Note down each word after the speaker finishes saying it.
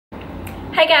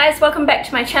Hey guys, welcome back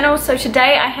to my channel. So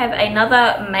today I have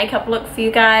another makeup look for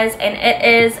you guys, and it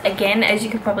is, again, as you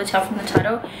can probably tell from the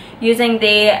title, using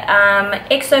the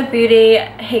XO Beauty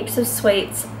Heaps of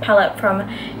Sweets palette from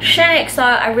XO.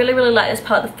 I really like this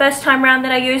palette the first time around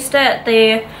that I used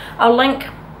it. I'll link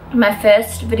my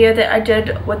first video that I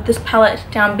did with this palette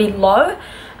down below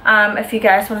if you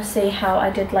guys want to see how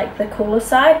I did like the cooler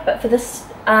side. But for this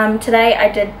today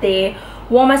I did the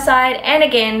warmer side, and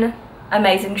again,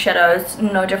 amazing shadows,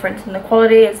 no difference in the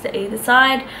quality as to either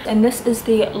side. And this is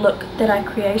the look that I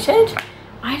created.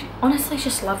 I honestly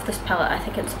just love this palette. I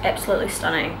think it's absolutely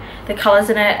stunning. The colors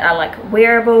in it are like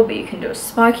wearable, but you can do a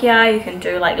smoky eye, you can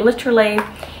do like literally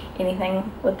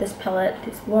anything with this palette.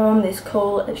 There's warm, there's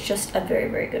cool. It's just a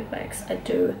very good mix. I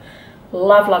do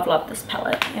love this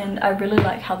palette, and I really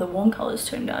like how the warm colors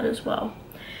turned out as well.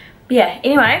 Yeah,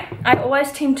 anyway, I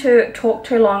always tend to talk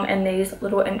too long in these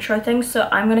little intro things, so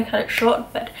I'm going to cut it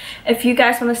short. But if you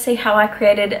guys want to see how I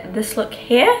created this look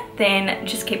here, then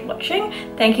just keep watching.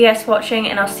 Thank you guys for watching,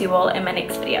 and I'll see you all in my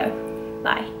next video.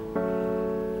 Bye.